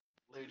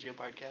Sergio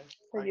podcast.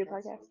 Radio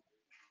podcast.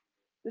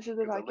 This is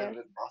the Because I live podcast.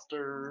 in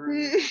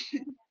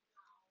Boston.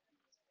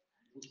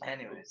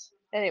 Anyways,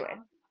 Anyway,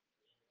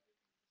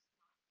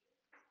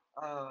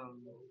 we're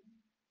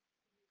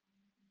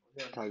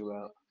gonna talk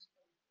about.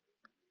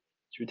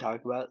 Should we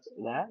talk about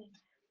that?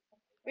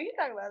 we can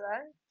talk about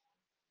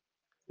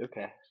that.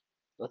 Okay,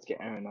 let's get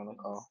Aaron on the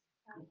call.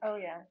 Oh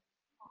yeah.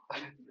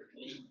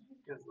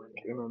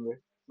 Remember,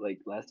 like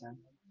last time.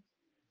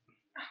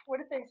 What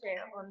did they say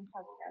on the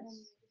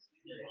podcast?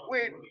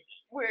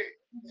 We're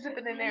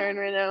zipping in Aaron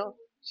right now.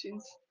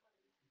 She's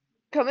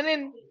coming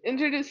in,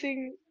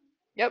 introducing.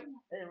 Yep.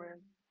 Aaron.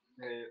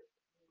 Hey,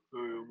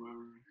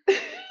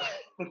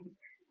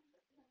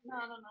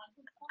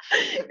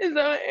 Is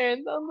that what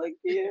Aaron sounds like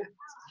to you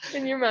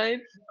in your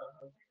mind?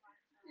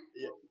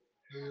 yeah.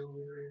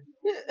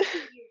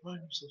 Why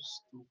am so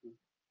stupid?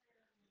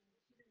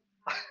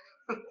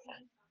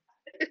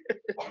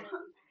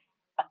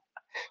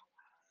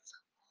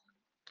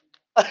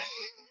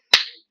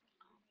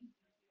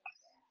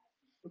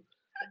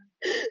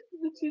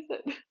 What she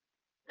said.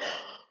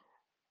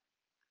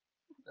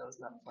 That was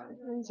not funny.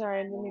 I'm sorry,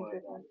 I didn't mean to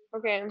do that.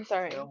 Okay, I'm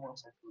sorry. I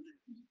almost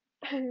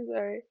I'm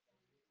sorry.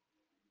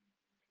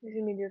 I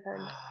didn't mean to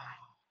offend.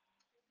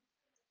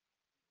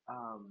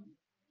 um.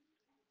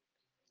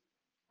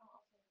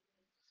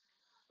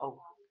 Oh,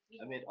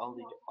 I made all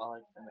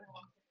like the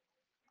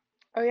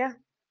Oh yeah,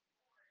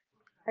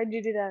 how'd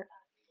you do that?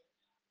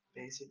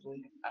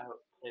 basically I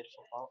played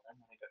football and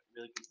then I got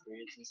really good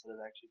grades instead of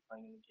actually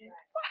playing in the game.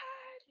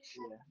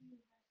 Yeah,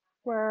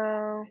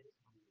 Wow.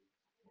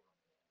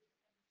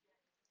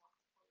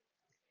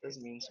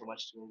 doesn't mean so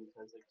much to me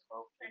because like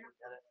 12 people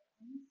get it.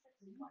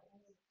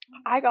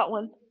 I got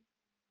one.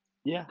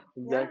 Yeah,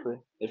 exactly.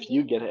 If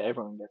you get it,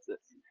 everyone gets it.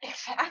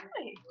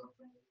 Exactly.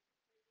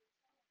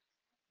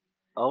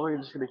 All we're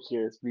just gonna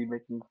hear is me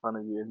making fun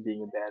of you and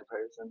being a bad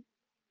person.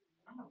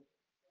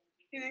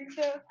 You think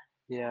so?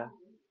 Yeah,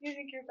 You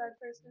think you're a bad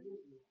person?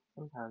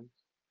 sometimes.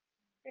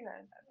 You're not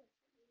a bad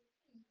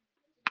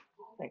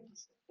person.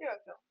 Thanks, You're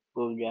welcome.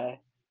 little guy.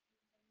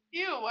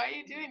 Ew, why are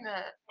you doing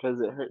that? Because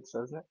it hurts,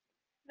 doesn't it?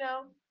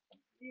 No.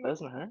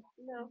 Doesn't hurt?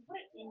 No.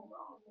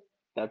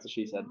 That's what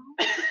she said.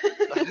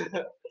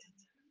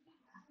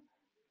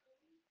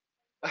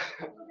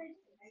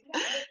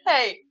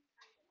 Hey.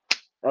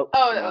 Oh,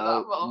 Oh, that was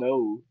no, awful.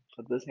 no.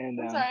 Put this hand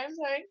I'm down. sorry, I'm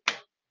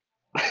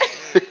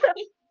sorry.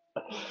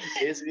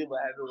 Basically,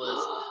 what happened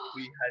was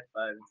we high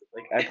fived.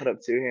 Like I put up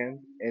two hands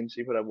and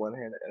she put up one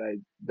hand, and I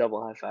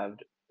double high fived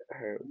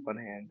her one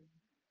hand.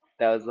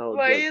 That was the whole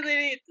Why are joke. you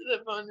leaning it to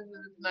the phone and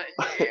it's not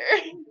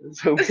in your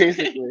So ear?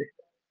 basically,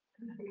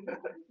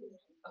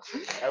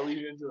 I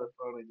leaned into the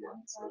phone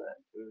again so that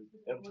it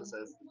would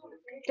emphasize the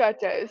joke.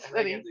 Gotcha, it's And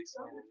funny. Megan's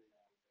explaining.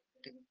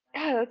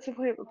 Yeah, that's the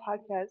point of a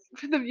podcast.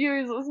 For the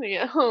viewers listening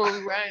at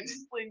home, Ryan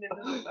just leaned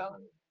into the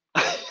phone.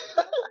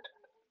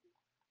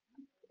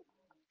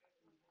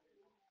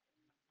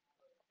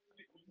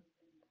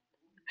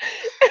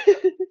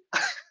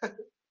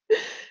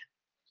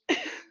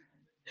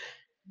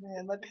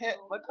 Man, my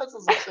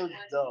pencils are so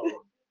dull.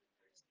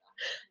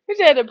 Wish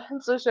I had a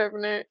pencil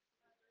sharpener.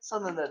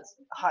 Something that's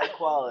high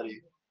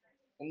quality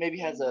and maybe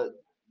has a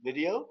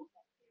video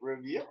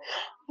review.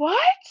 What?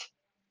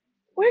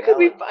 Where could Now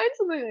we find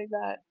something like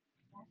that?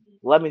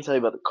 let me tell you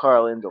about the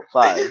Carl Angel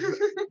 5. This is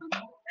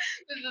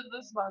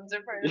the sponsor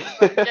part of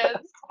the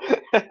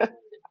podcast.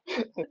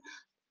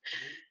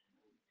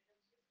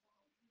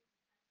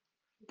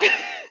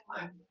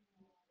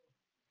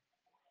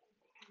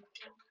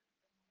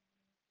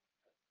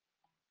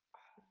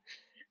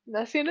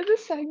 That's the end of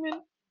this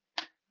segment.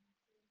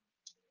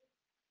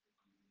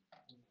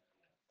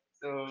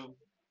 So,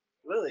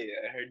 Lily,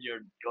 I heard you're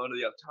going to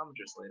the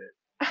optometrist later.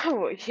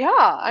 Oh,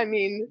 yeah, I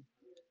mean,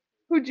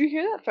 who'd you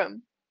hear that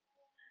from?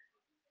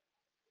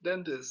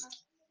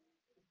 Dentist.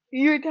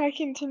 You were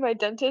talking to my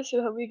dentist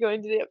who helped me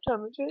going to the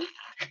optometrist?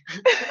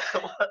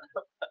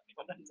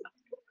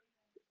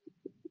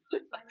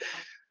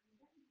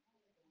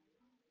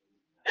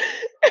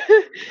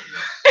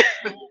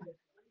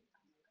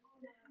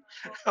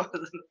 That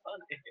wasn't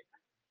funny.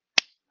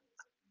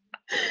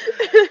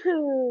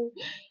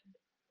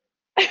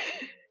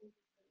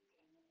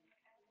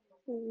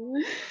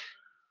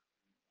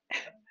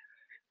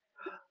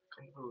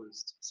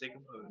 Composed. Stay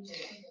composed.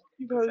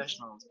 Be Post.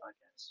 professional on this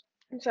podcast.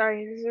 I'm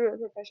sorry, this is a real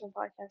professional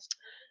podcast.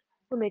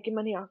 We're making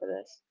money off of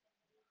this.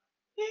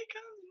 Here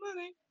comes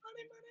money.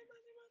 Money, money,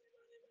 money, money,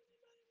 money, money,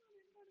 money,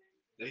 money, money.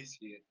 They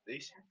see it. They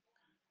see it.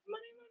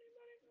 Money, money,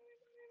 money, money,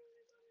 money,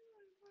 money,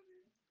 money, money,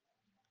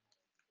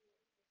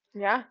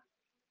 money. Yeah.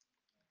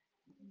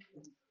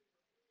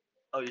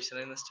 Oh, you're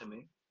sending this to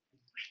me?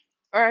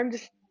 Or I'm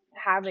just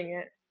having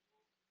it.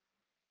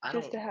 I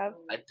Just don't. to have.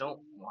 I don't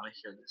want to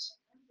hear this.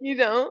 You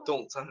don't?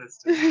 Don't send this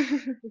to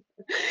me.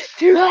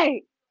 Too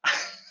late!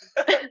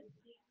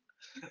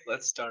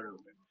 Let's start over.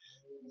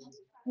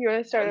 You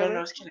want to start No, over? no,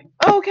 I was kidding.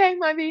 Oh, okay,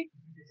 might be.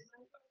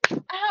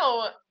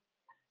 Ow!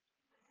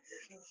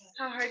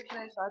 How hard can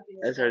I saw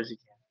you? As hard as you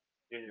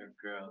can. You're a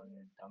girl and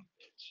you're a dumb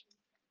bitch.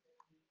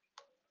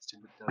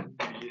 Stupid dumb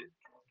idiot.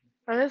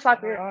 I'm gonna Slap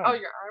slap my your arm.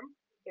 your arm.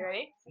 You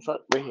ready? Slap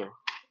right here.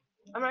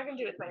 I'm not gonna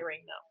do it with my ring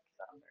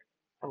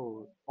though.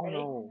 Oh, oh Ready?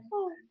 no.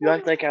 Oh, You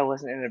act like I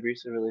wasn't in an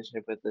abusive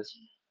relationship with this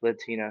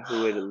Latina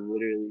who would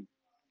literally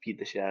beat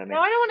the shit out of me.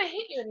 now I don't want to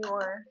hit you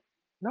anymore.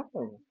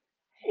 No.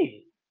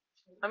 Hey.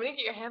 I'm gonna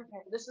get your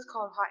handprint. This is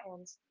called hot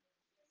hands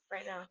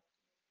right now.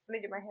 I'm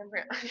gonna get my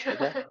Okay.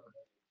 handprint.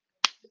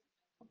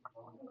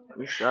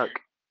 You suck.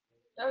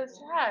 That was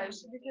trash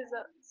because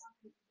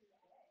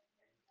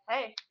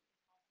hey,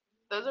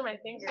 those are my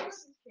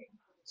fingers.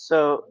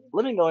 So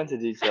let me go into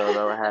detail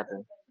about what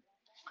happened.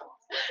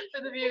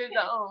 For the viewers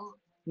at home.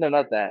 No,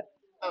 not that.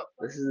 Oh.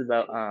 This is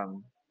about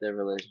the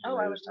relationship Oh,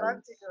 I I would was love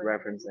to go into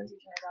referencing.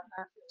 detail about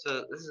that.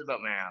 So this is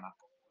about Mariana.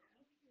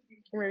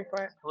 I'm ready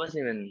for it. It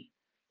wasn't even.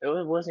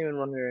 Wasn't even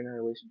when we were in a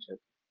relationship.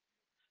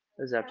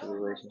 It was after the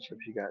relationship.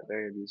 She got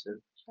very abusive.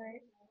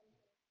 Right.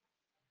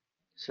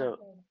 So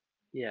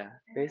yeah,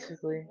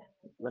 basically,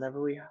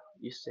 whenever we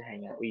used to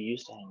hang out, we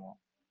used to hang out.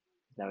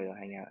 Now we don't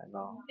hang out at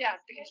all. Yeah,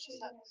 because she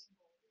sucks.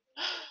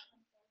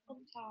 I'm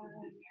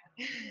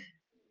sorry.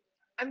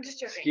 I'm just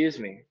joking. Excuse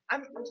me.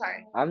 I'm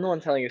sorry. I'm the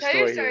one telling a Tell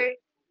your story here. story.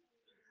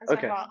 That's my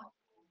Okay. fault.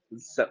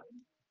 So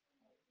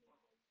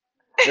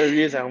the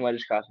reviews at home I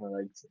just crossed my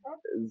legs.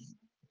 It's,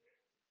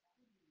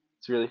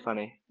 it's really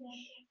funny.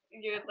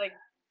 You would like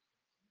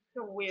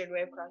a weird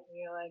way of crossing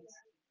your legs.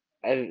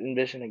 I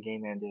envision a gay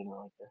man doing it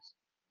like this.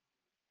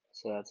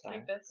 So that's Like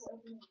alright. this.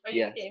 Are you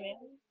Yes. gay man?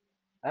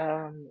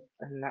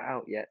 I'm not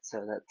out yet,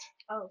 so that's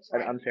Oh, an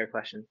sorry. unfair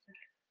question.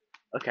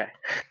 Okay.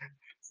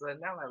 So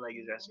now my leg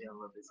is resting on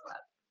Lily's lap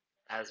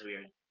as we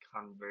are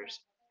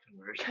conversing.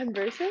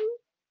 Conversing?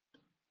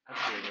 That's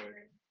a weird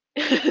word.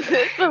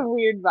 It's a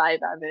weird vibe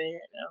happening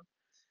right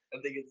now.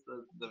 I think it's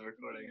the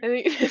recording. I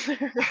think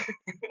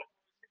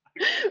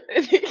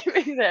I think it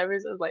makes it ever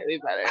so slightly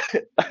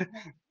better.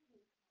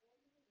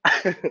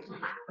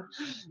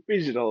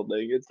 We should hold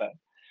thing. It's fine.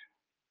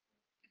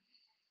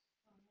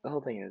 The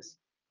whole thing is,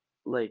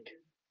 like,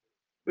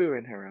 we were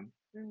in her room,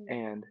 Mm.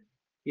 and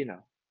you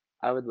know,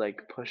 I would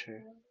like push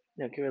her,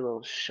 give her a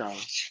little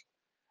shove,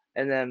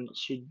 and then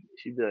she'd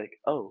be like,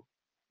 "Oh,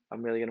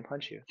 I'm really gonna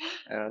punch you,"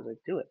 and I was like,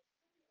 "Do it,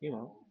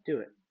 do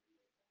it,"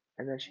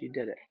 and then she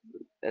did it.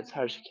 That's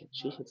how she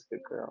hits a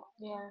good girl,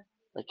 Yeah.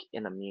 like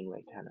in a mean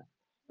way, kind of.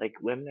 Like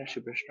women are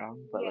super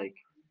strong, but Yeah. like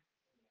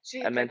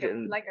She's I meant like it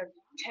in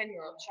a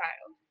 10-year-old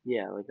child.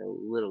 yeah, like a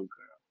little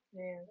girl.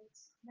 Yeah.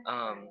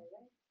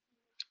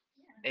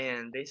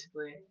 And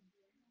basically,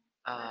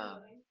 uh,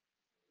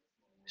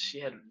 she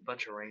had a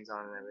bunch of rings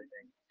on and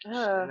everything.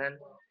 And then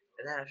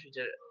after she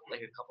did it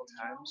like a couple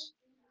times,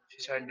 she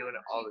started doing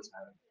it all the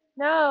time.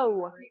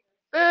 No.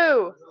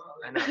 Boo.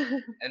 I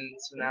know. And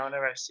so now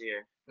whenever I see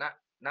her,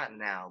 not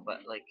now,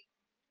 but like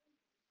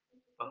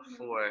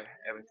before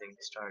everything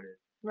started,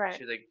 Right.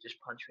 she would like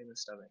just punch me in the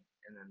stomach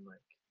and then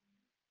like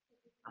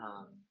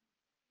um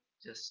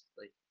just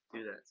like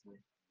do that to me.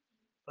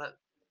 But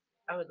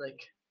I would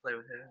like play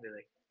with her and be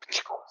like,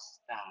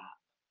 stop.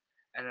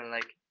 And then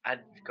like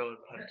I'd go and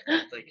punch,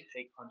 I'd like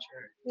fake punch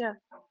her, Yeah.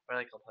 or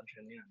like I'll punch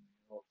her in the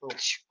arm, boom,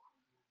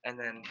 and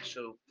then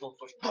she'll full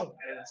force, boom,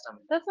 right in the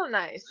stomach. That's not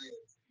nice.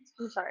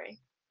 I'm sorry.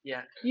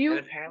 Yeah, You. and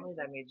apparently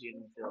that made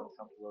Jaden feel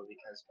uncomfortable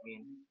because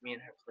me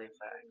and her play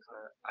fight.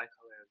 I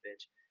call her a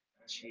bitch.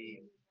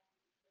 She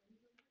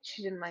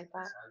She didn't like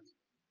that.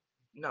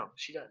 no,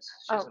 she does.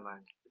 She Oh, doesn't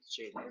mind. It's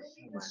Jaden who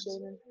it's minds.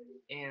 Jaden.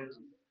 And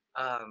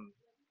um,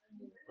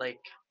 like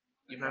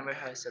you remember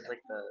how I said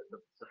like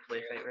the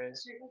play fight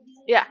raise?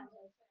 Yeah.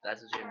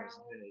 That's what Jaden was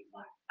doing.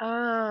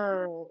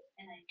 Oh.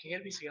 Can you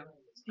get a piece of gum?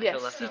 I feel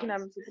Yes, left you out. can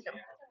have a piece of gum.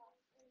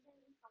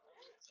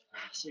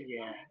 So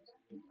yeah,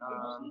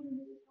 um,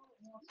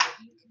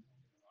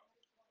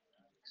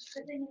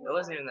 it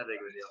wasn't even that big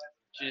of a deal.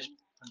 She just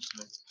punched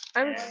me,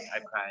 I'm. and I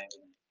cried.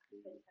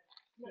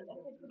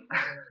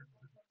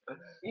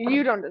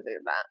 You don't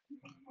deserve that.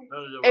 No,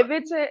 no, If what?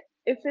 it's a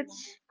if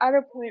it's at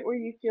a point where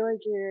you feel like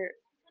you're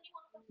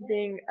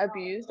being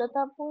abused at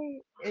that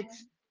point,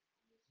 it's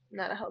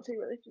not a healthy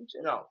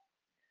relationship. No,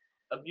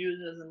 abuse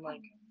isn't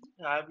like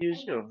I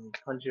abuse you,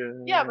 punch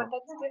you. Yeah, but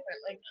that's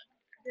different. Like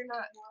you're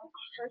not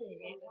hurting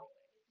me. You know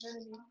what I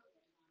mean?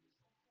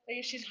 Like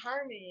if she's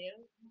harming you.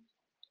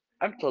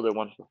 I've told her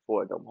once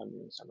before, don't punch me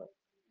in the stomach.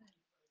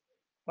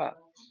 But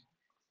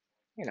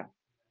you know,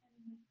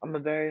 I'm a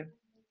very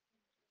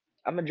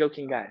I'm a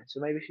joking guy, so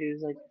maybe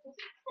she's like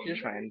she's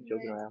just trying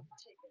joking around.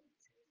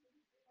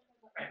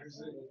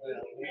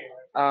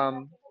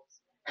 Um,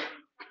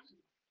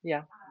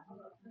 yeah,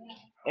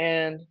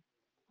 and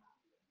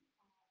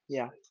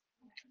yeah,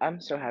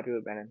 I'm so happy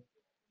with Brennan,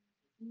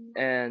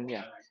 and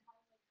yeah.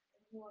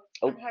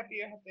 Oh, I'm happy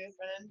you're happy with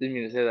Brennan. didn't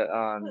mean to say that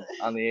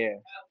on the air.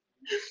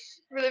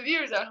 For the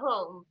viewers at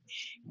home.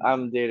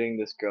 I'm dating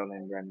this girl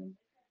named Brennan,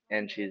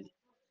 and she's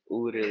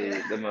literally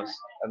the most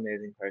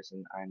amazing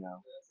person I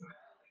know.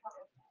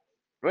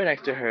 Right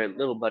next to her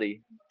little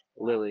buddy,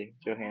 Lily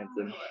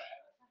Johansson,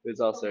 who's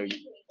also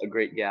a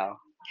great gal.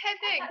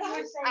 Hey,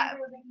 thanks.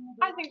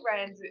 I think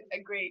Brennan's a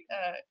great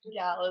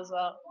gal as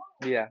well.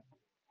 Yeah,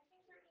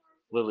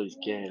 Lily's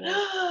gay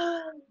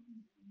though.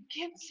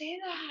 can't say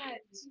that.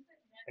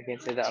 I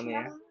can't say that on the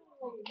air.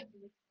 No.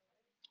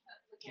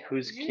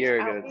 Who's Did you just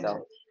Kira out gonna me?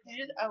 tell? Did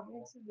you just out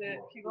me to the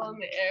people in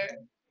the air?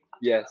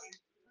 Yes.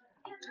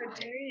 How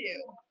dare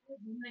you?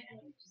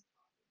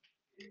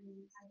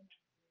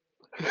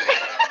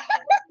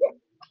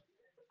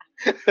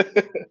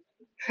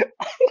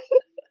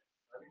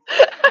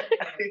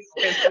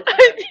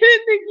 I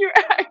didn't think you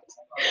were I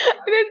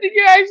didn't think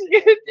you were actually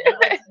gonna do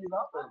it.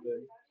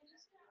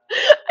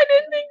 I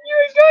didn't think you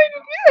were going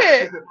to do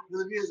it.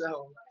 The viewers at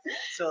home.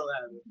 So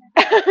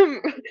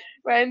loud.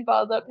 Ryan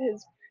balled up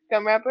his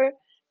gum wrapper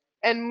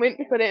and went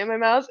to put it in my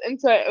mouth, and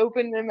so I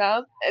opened my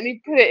mouth, and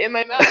he put it in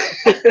my mouth.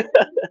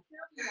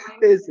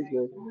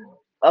 Basically.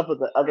 Up with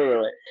the other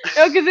way.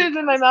 No, because it was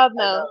in my mouth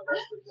now.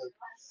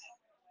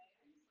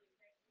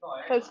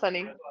 That's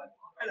funny.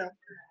 I know.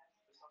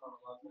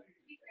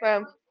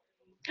 Well,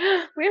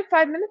 we have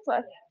 5 minutes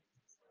left.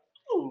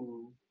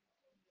 Ooh.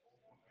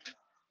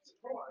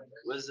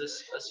 Was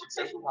this a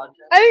successful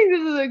podcast? I think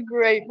this is a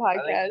great I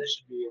think podcast. this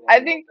should be an I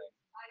annual think thing.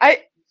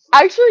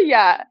 I actually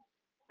yeah,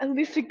 at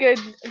least a good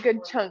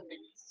chunk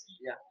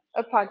Yeah.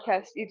 of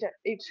podcast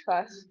each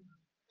class.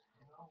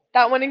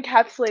 That one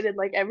encapsulated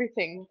like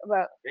everything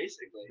about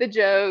Basically. the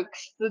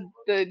jokes,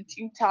 the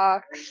deep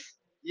talks.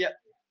 Yeah.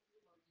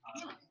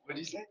 What did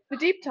you say? The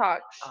deep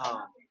talks.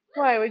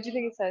 Why? What did you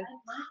think it said?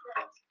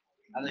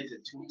 I think it's a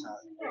two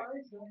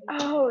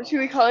talk. Oh, should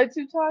we call it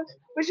Tube Talks?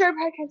 What should our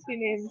podcast be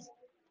named?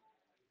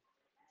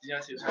 Do you know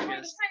what two talk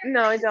is?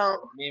 No, I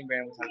don't. Me and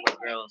Brandon talk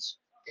about girls.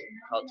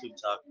 Called tube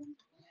talk.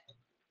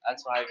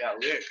 That's why I got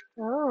weird.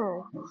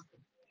 Oh.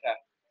 Okay.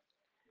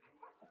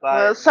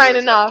 Well, Bye.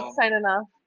 signing Viewers at off. home. Signing off.